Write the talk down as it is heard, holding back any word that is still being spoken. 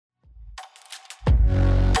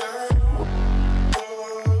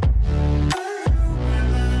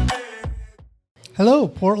Hello,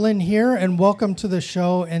 Portland here, and welcome to the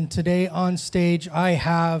show. And today on stage, I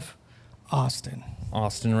have Austin.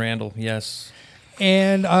 Austin Randall, yes.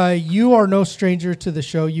 And you are no stranger to the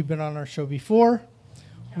show. You've been on our show before.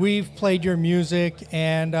 We've played your music,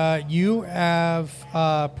 and you have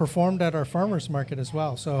performed at our farmers market as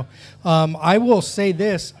well. So I will say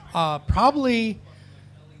this, probably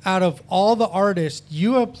out of all the artists,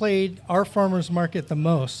 you have played our farmers market the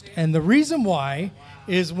most. And the reason why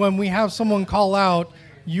is when we have someone call out,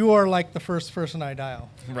 you are like the first person I dial.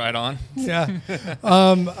 Right on. Yeah.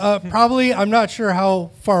 Probably, I'm not sure how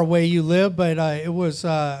far away you live, but it was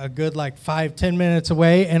a good 5-10 minutes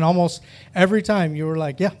away. And almost every time you were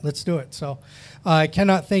like, yeah, let's do it. So I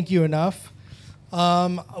cannot thank you enough.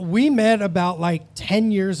 We met about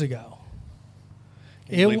 10 years ago.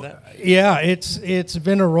 Can you believe that? Yeah, it's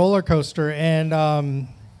been a roller coaster. And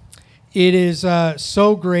it is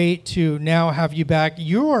so great to now have you back.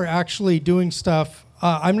 You are actually doing stuff.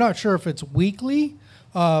 I'm not sure if it's weekly,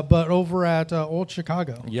 but over at Old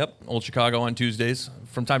Chicago. Yep, Old Chicago on Tuesdays.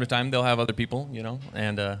 From time to time, they'll have other people,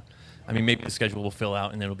 and maybe the schedule will fill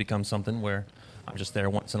out and it'll become something where I'm just there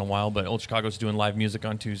once in a while. But Old Chicago's doing live music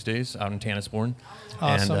on Tuesdays out in Tannisbourne.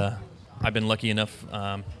 Awesome. And I've been lucky enough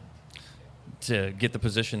to get the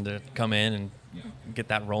position to come in and get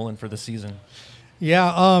that rolling for the season.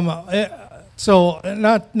 Yeah. So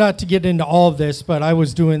not to get into all of this, but I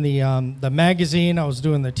was doing the magazine, I was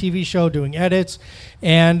doing the TV show, doing edits,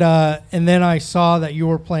 and then I saw that you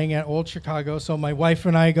were playing at Old Chicago. So my wife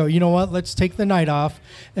and I go, you know what? Let's take the night off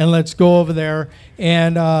and let's go over there.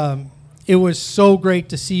 And it was so great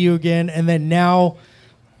to see you again. And then now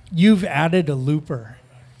you've added a looper.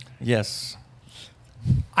 Yes.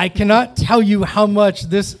 I cannot tell you how much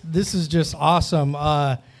this is just awesome.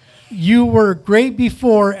 You were great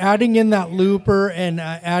before adding in that looper and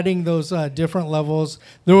adding those different levels.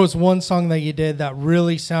 There was one song that you did that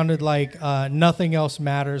really sounded like Nothing Else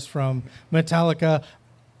Matters from Metallica.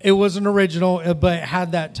 It was an original, but it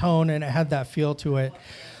had that tone and it had that feel to it.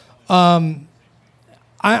 I'm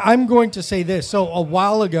going to say this. So a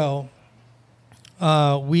while ago,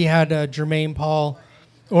 we had Jermaine Paul,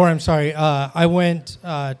 I went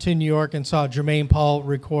to New York and saw Jermaine Paul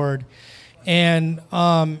record. And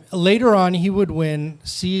later on, he would win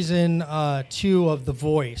season 2 of The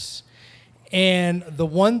Voice. And the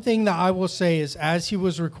one thing that I will say is, as he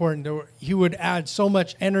was recording, he would add so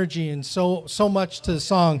much energy and so much to the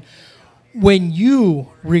song. When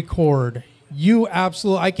you record, you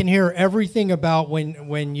absolutely, I can hear everything about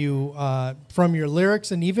when you, from your lyrics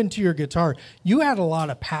and even to your guitar, you add a lot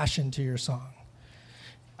of passion to your song.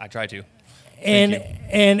 I try to. And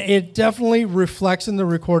it definitely reflects in the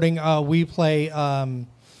recording. We play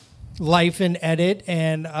live and edit,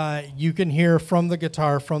 and you can hear from the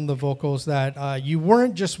guitar, from the vocals, that you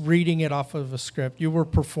weren't just reading it off of a script. You were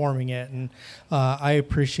performing it, and I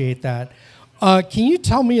appreciate that. Can you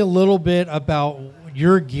tell me a little bit about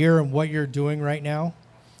your gear and what you're doing right now?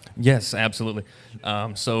 Yes, absolutely.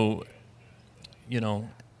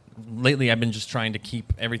 Lately I've been just trying to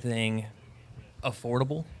keep everything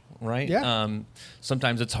affordable. Right. Yeah.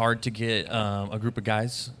 Sometimes it's hard to get a group of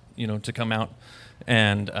guys, to come out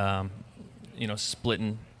and,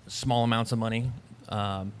 splitting small amounts of money,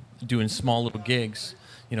 doing small little gigs,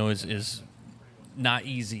 is not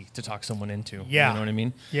easy to talk someone into. Yeah. You know what I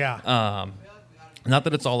mean? Yeah. Not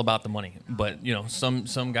that it's all about the money, but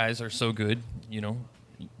some guys are so good, you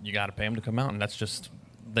got to pay them to come out, and that's just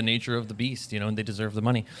the nature of the beast, and they deserve the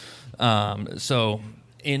money. So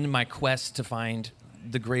in my quest to find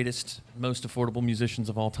the greatest, most affordable musicians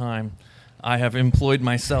of all time, I have employed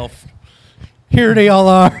myself. Here they all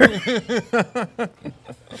are.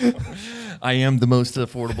 I am the most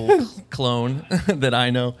affordable clone that I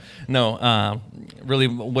know. No, really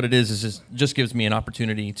what it is just gives me an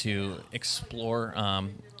opportunity to explore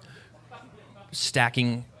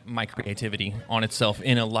stacking my creativity on itself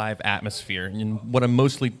in a live atmosphere. And what I'm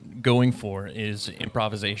mostly going for is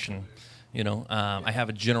improvisation. I have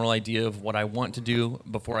a general idea of what I want to do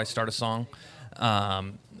before I start a song,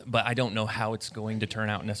 but I don't know how it's going to turn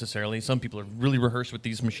out necessarily. Some people are really rehearsed with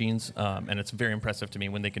these machines, and it's very impressive to me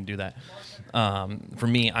when they can do that. For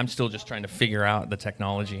me, I'm still just trying to figure out the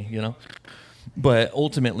technology, But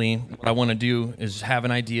ultimately, what I want to do is have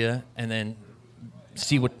an idea and then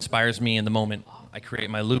see what inspires me in the moment. I create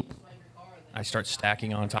my loop. I start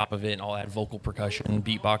stacking on top of it, and I'll add vocal percussion,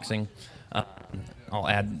 beatboxing. I'll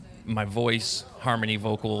add my voice, harmony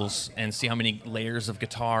vocals, and see how many layers of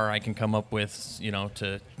guitar I can come up with,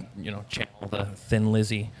 to channel the Thin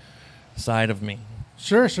Lizzy side of me.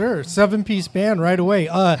 Sure. 7-piece band right away.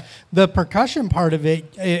 The percussion part of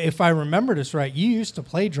it, if I remember this right, you used to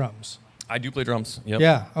play drums. I do play drums. Yep.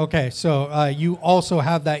 Yeah. Okay. So you also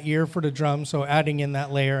have that ear for the drums. So adding in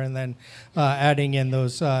that layer and then adding in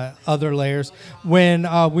those other layers. When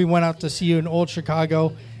we went out to see you in Old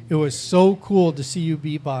Chicago, it was so cool to see you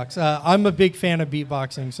beatbox. I'm a big fan of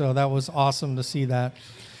beatboxing, so that was awesome to see that.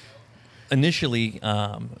 Initially,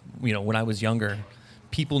 when I was younger,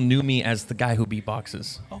 people knew me as the guy who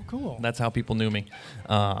beatboxes. Oh, cool. That's how people knew me.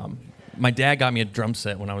 My dad got me a drum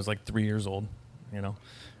set when I was like 3 years old.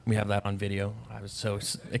 We have that on video. I was so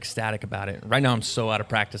ecstatic about it. Right now, I'm so out of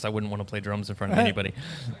practice. I wouldn't want to play drums in front of anybody.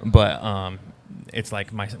 But it's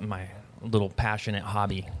like my little passionate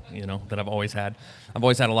hobby, that I've always had. I've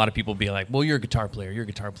always had a lot of people be like, well, you're a guitar player.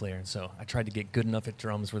 And so I tried to get good enough at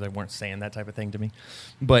drums where they weren't saying that type of thing to me.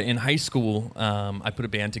 But in high school, I put a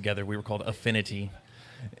band together. We were called Affinity.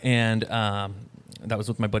 And that was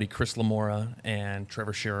with my buddy Chris Lamora and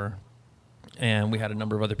Trevor Shearer. And we had a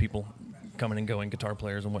number of other people coming and going, guitar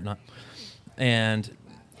players and whatnot. And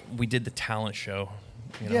we did the talent show,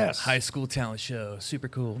 yes. High school talent show, super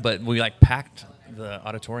cool. But we packed the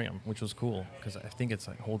auditorium, which was cool because I think it's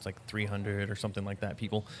holds 300 or something like that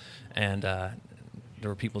people. And there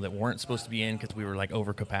were people that weren't supposed to be in because we were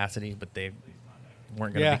over capacity, but they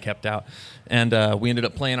weren't going to be kept out. And we ended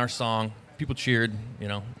up playing our song. People cheered,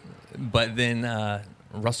 But then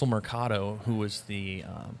Russell Mercado, who was the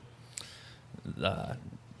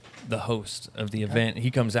host of the event,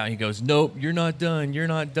 he comes out and he goes, nope, you're not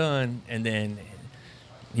done. And then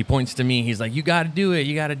he points to me, he's like, you got to do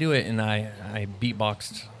it. And I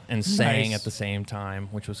beatboxed and sang at the same time,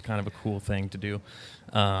 which was kind of a cool thing to do.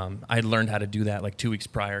 I learned how to do that 2 weeks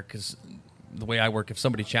prior because the way I work, if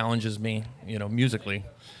somebody challenges me, musically,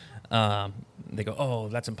 they go, oh,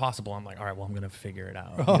 that's impossible. I'm like, all right, well, I'm going to figure it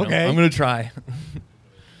out. Okay. I'm going to try.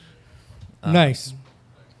 Nice.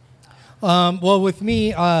 Well, with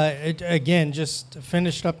me, again, just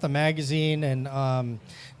finished up the magazine and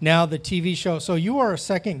now the TV show. So you are a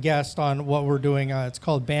second guest on what we're doing. It's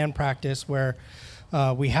called Band Practice, where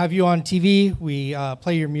we have you on TV, we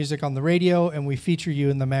play your music on the radio, and we feature you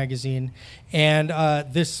in the magazine. And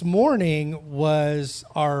this morning was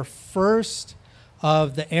our first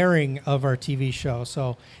of the airing of our TV show.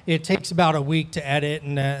 So it takes about a week to edit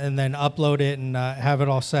and then upload it and have it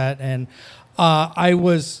all set. And I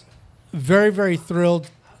was very, very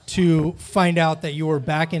thrilled to find out that you were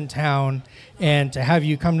back in town and to have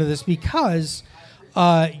you come to this because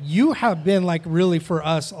you have been really for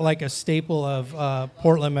us a staple of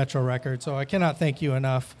Portland Metro Records. So I cannot thank you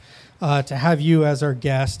enough to have you as our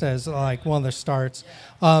guest as one of the starts.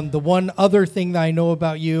 The one other thing that I know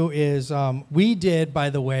about you is we did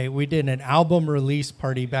an album release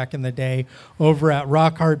party back in the day over at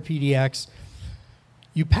Rock Hard PDX.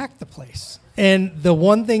 You packed the place. And the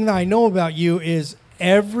one thing that I know about you is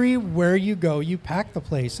everywhere you go, you pack the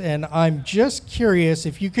place. And I'm just curious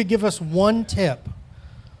if you could give us one tip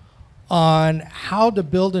on how to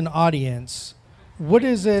build an audience. What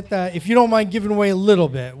is it that, if you don't mind giving away a little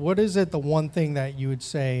bit, what is it, the one thing that you would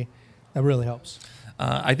say that really helps?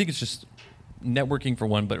 I think it's just networking for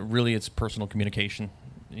one, but really it's personal communication.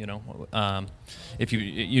 If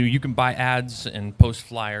you can buy ads and post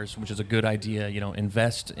flyers, which is a good idea.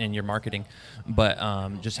 Invest in your marketing, but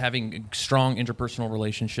just having strong interpersonal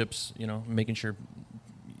relationships. Making sure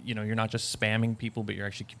you're not just spamming people, but you're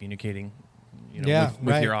actually communicating.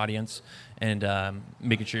 With your audience, and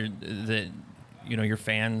making sure that your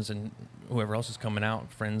fans and whoever else is coming out,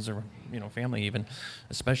 friends or family even,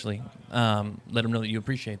 especially, let them know that you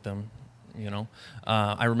appreciate them.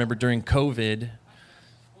 I remember during COVID.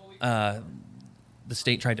 The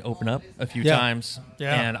state tried to open up a few times,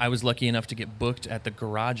 and I was lucky enough to get booked at the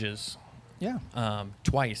garages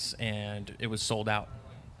twice, and it was sold out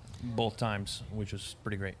both times, which was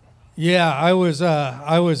pretty great. Yeah, I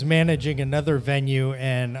was managing another venue,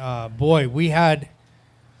 and boy, we had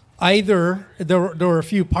there were a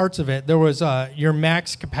few parts of it. There was your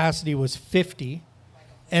max capacity was 50.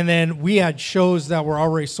 And then we had shows that were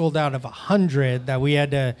already sold out of 100 that we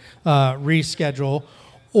had to reschedule.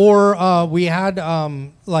 Or we had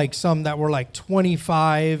some that were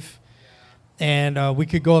 25, and we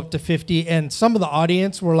could go up to 50. And some of the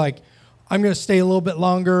audience were I'm going to stay a little bit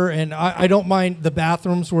longer. And I don't mind. The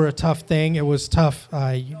bathrooms were a tough thing. It was tough.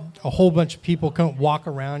 A whole bunch of people couldn't walk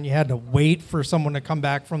around. You had to wait for someone to come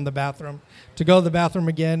back from the bathroom to go to the bathroom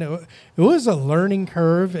again. It was a learning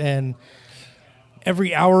curve, and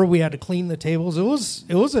every hour we had to clean the tables. It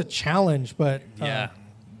was a challenge, but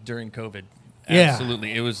during COVID. Yeah.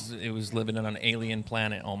 Absolutely. It was living on an alien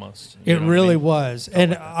planet almost. It really was.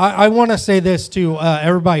 And I want to say this to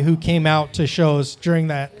everybody who came out to shows during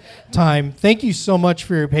that time. Thank you so much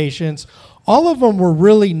for your patience. all of them were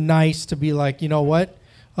really nice to be like, you know what,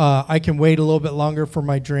 I can wait a little bit longer for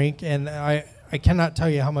my drink, and I cannot tell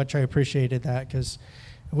you how much I appreciated that because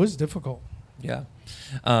it was difficult. Yeah.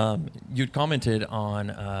 You'd commented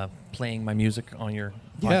on playing my music on your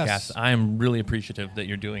podcast. Yes. I am really appreciative that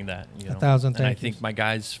you're doing that. 1,000 And I thank think yous. my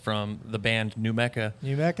guys from the band New Mecca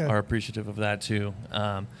are appreciative of that too.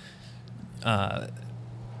 On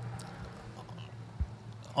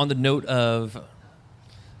the note of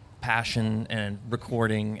passion and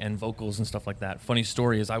recording and vocals and stuff like that, funny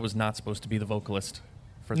story is I was not supposed to be the vocalist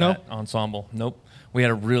for that ensemble. Nope. We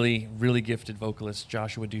had a really, really gifted vocalist,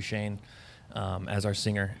 Joshua Duchesne, as our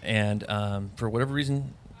singer. And for whatever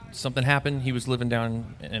reason, something happened. He was living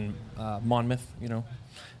down in Monmouth,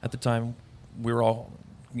 at the time. We were all,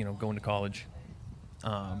 going to college.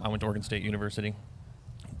 I went to Oregon State University.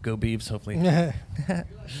 Go Beavs, hopefully.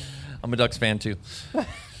 I'm a Ducks fan, too.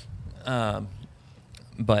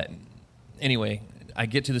 But anyway, I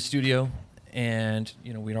get to the studio, and,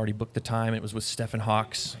 we'd already booked the time. It was with Stephen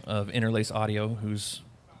Hawks of Interlace Audio, who's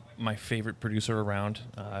my favorite producer around.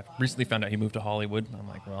 I recently found out he moved to Hollywood. I'm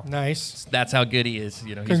like, well, nice. That's how good he is.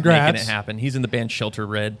 He's Congrats. making it happen. He's in the band Shelter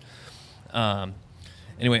Red.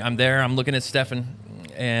 Anyway, I'm there. I'm looking at Stefan,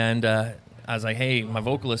 and I was like, hey, my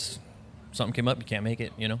vocalist, something came up. You can't make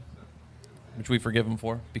it, which we forgive him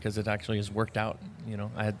for because it actually has worked out.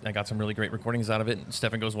 I got some really great recordings out of it. And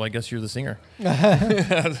Stefan goes, well, I guess you're the singer.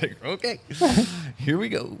 I was like, okay, here we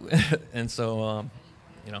go. And so,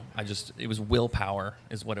 it was willpower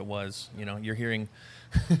is what it was. You're hearing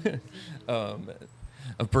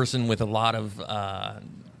a person with a lot of,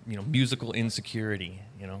 musical insecurity.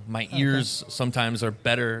 My ears sometimes are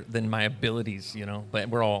better than my abilities, but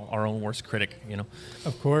we're all our own worst critic,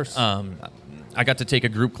 Of course. I got to take a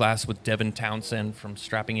group class with Devin Townsend from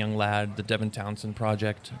Strapping Young Lad, the Devin Townsend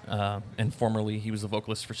Project, and formerly he was the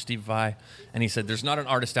vocalist for Steve Vai. And he said, there's not an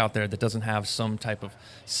artist out there that doesn't have some type of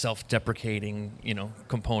self-deprecating,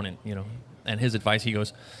 component, And his advice, he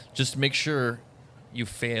goes, just make sure you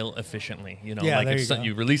fail efficiently, Yeah, there if you go.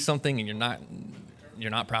 you release something and you're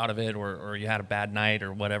not proud of it, or you had a bad night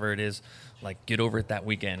or whatever it is, like get over it that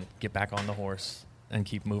weekend, get back on the horse and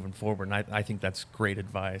keep moving forward. And I think that's great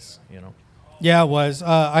advice, Yeah, it was.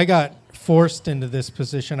 I got forced into this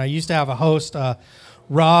position. I used to have a host,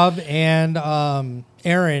 Rob and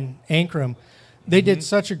Aaron Ankrum. They did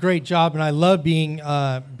such a great job, and I love being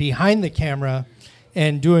behind the camera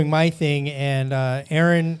and doing my thing. And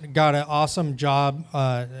Aaron got an awesome job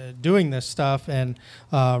doing this stuff, and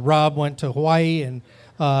Rob went to Hawaii, and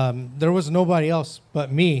there was nobody else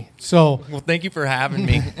but me. So, well, thank you for having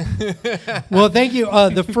me. well, thank you.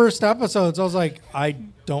 The first episodes, I was like, I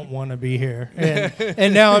don't want to be here,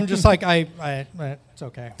 and now I'm just like, it's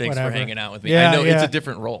okay. Thanks whatever. for hanging out with me. Yeah, I know yeah. it's a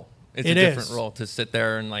different role. It's It a different is. role to sit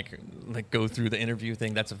there and like go through the interview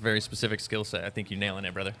thing. That's a very specific skill set. I think you're nailing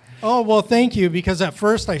it, brother. Oh, well, thank you, because at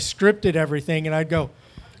first I scripted everything, and I'd go,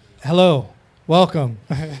 hello, welcome.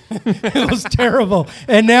 It was terrible.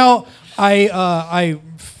 And now I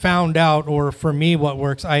found out, or for me what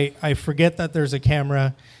works, I forget that there's a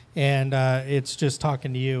camera, and it's just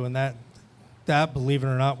talking to you, and that, believe it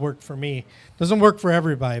or not, worked for me. Doesn't work for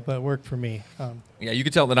everybody, but it worked for me. Yeah, you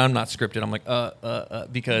could tell that I'm not scripted. I'm like,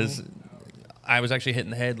 because I was actually hit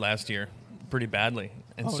in the head last year pretty badly.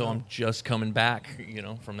 And Oh, so no. I'm just coming back,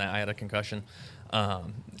 from that. I had a concussion.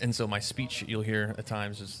 And so my speech you'll hear at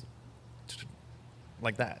times is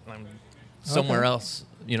like that. I'm somewhere else,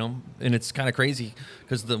 and it's kind of crazy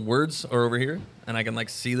because the words are over here and I can like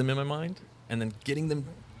see them in my mind, and then getting them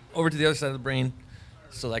over to the other side of the brain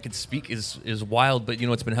so that I can speak is wild. But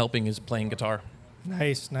what's been helping is playing guitar.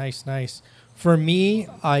 Nice. For me,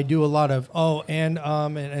 I do a lot of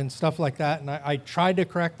and stuff like that, and I tried to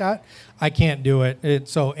correct that. I can't do it.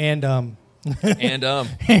 That's how we're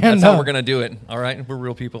gonna do it. All right, we're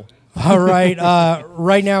real people. All right.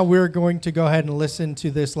 Right now, we're going to go ahead and listen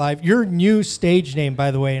to this live. Your new stage name,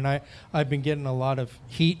 by the way, and I've been getting a lot of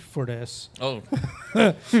heat for this, Oh,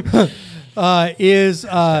 is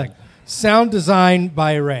sound design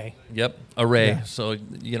by Ray. yep, Array. Yeah. So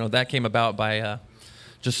that came about by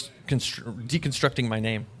just deconstructing my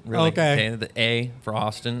name. Really. Okay. The A for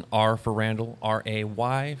Austin, R for Randall,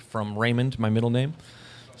 R-A-Y from Raymond, my middle name.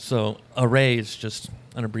 So Array is just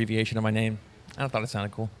an abbreviation of my name. I thought it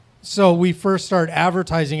sounded cool. So we first started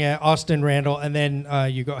advertising at Austin Randall, and then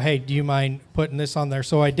you go, hey, do you mind putting this on there?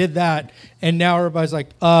 So I did that, and now everybody's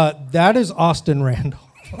like, that is Austin Randall.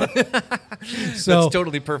 So That's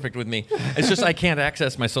totally perfect with me. It's just I can't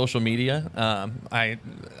access my social media. I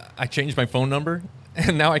changed my phone number,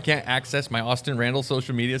 And now I can't access my Austin Randall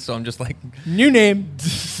social media, so I'm just like New name.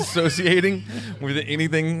 disassociating with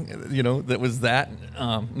anything, you know, that was that.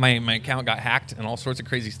 My account got hacked and all sorts of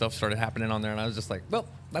crazy stuff started happening on there, and I was just like, well,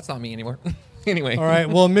 that's not me anymore. Anyway. All right.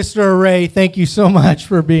 Well, Mr. Array, thank you so much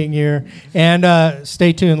for being here. And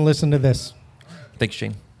stay tuned and listen to this. Thanks,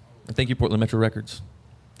 Shane. And thank you, Portland Metro Records.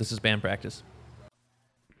 This is Band Practice.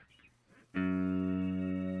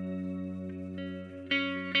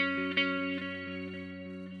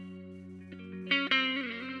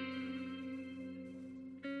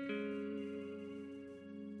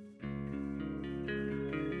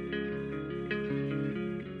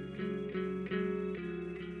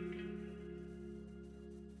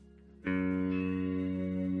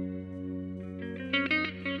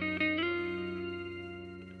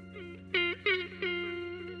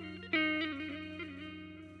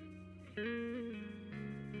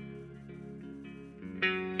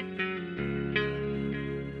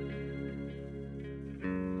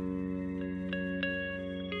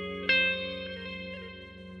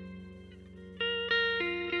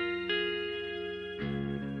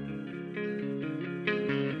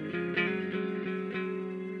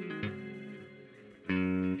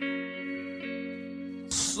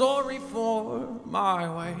 Sorry for my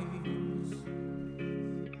ways.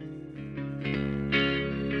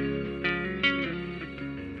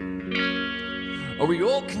 Are we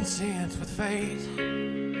all content with fate?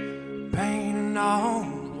 Pain and all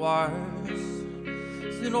the wires.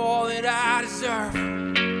 Is it all that I deserve?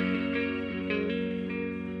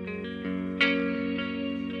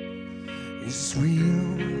 Is this real?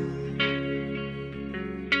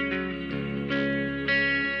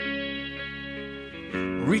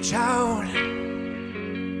 Reach out,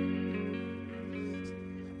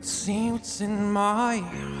 see what's in my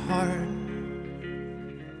heart.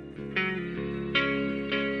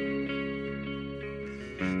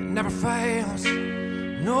 It never fails,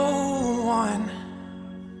 no one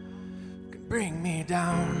can bring me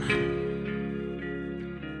down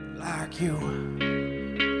like you.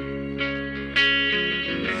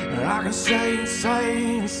 I can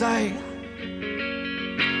say,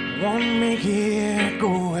 won't make it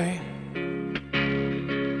go away.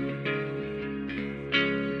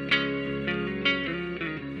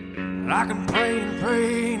 I can pray and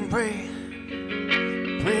pray and pray,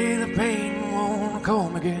 pray the pain won't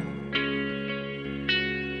come again.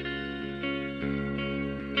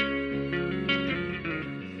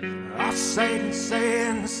 I've said and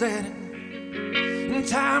said and said it, and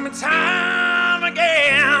time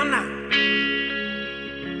again.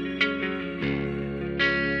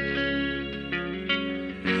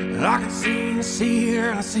 I can see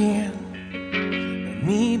it, make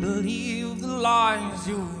me believe the lies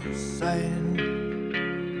you said.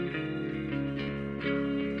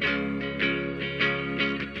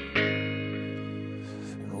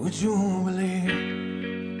 Would you believe?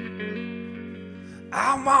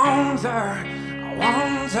 I wonder,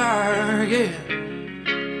 yeah.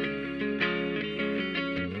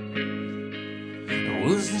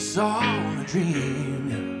 Was this all a dream?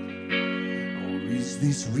 Is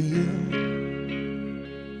this real?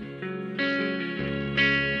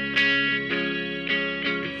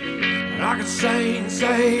 I could say and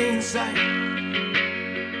say and say,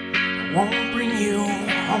 I won't bring you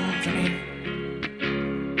home to me.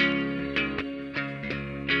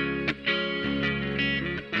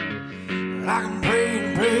 I can pray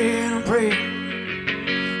and pray and pray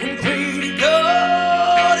and pray to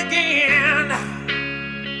God again.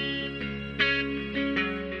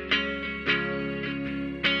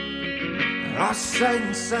 I said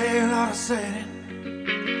and said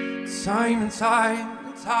it, time and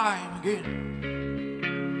time again.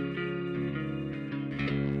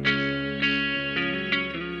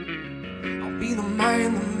 I'll be the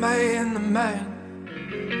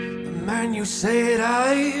man you said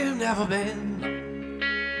I've never been.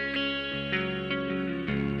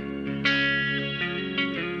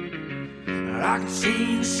 I can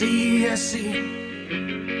see.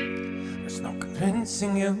 There's no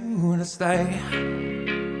convincing you to stay.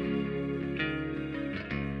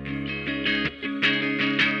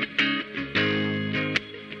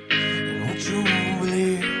 And would you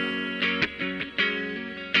believe?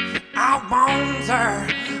 I wonder,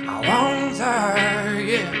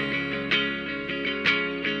 yeah.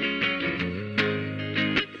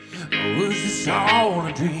 Was this all a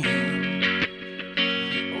dream?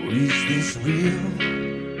 Or is this real?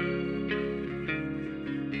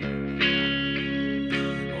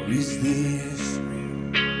 Is this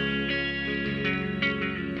real?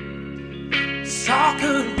 This all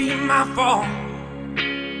could be my fault.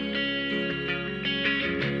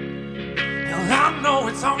 Hell, I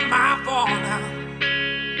it's all my fault now.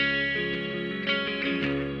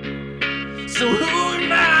 So who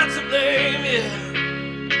am I to blame? Yeah.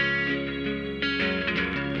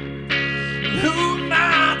 Who am I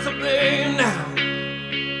to blame now?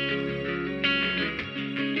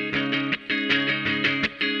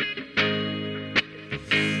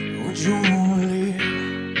 Would you live?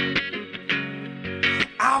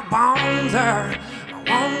 I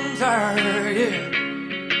wonder, yeah.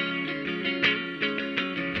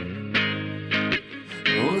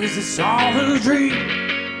 Oh, is this all a dream?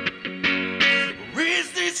 Or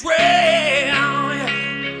is this real? Yeah.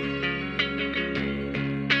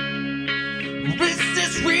 Or is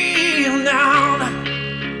this real now?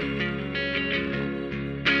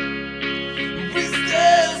 Or is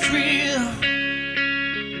this real?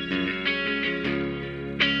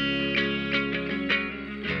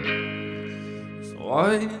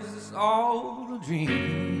 Is this all a dream?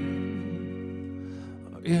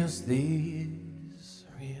 Or is this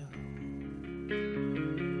real?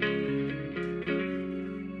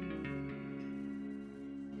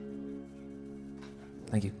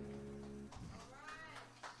 Thank you.